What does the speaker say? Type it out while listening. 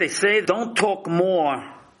They say don't talk more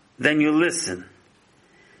than you listen.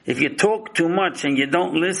 If you talk too much and you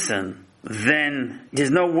don't listen, then there's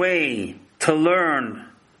no way to learn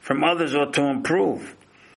from others or to improve.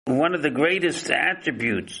 One of the greatest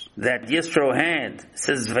attributes that Yisro had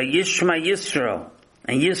says, Vayishma Yisro,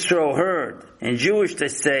 and Yisro heard. In Jewish they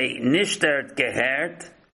say, Nishtert gehert,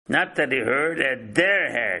 not that he heard, der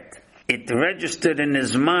hert. It registered in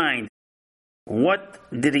his mind. What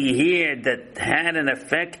did he hear that had an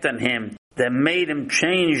effect on him, that made him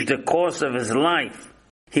change the course of his life?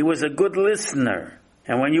 He was a good listener.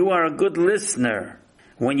 And when you are a good listener,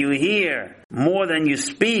 when you hear more than you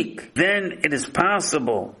speak, then it is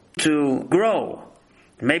possible to grow.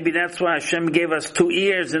 Maybe that's why Hashem gave us 2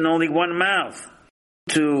 ears and only 1 mouth,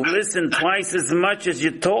 to listen twice as much as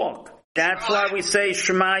you talk. That's why we say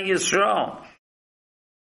Shema Yisrael.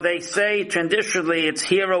 They say traditionally it's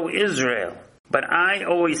Hero Israel. But I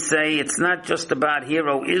always say it's not just about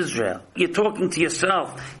Hero Israel. You're talking to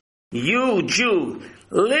yourself. You, Jew,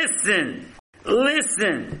 listen.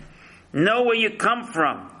 Listen. Know where you come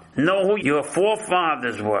from. Know who your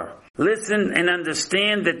forefathers were. Listen and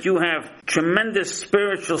understand that you have tremendous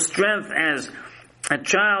spiritual strength as a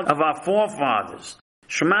child of our forefathers.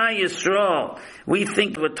 Shema Yisrael. We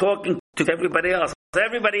think we're talking to everybody else.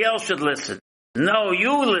 Everybody else should listen. No,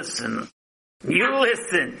 you listen. You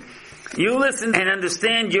listen. You listen and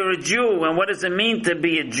understand you're a Jew, and what does it mean to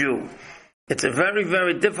be a Jew? It's a very,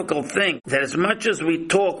 very difficult thing, that as much as we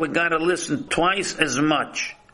talk, we gotta listen twice as much.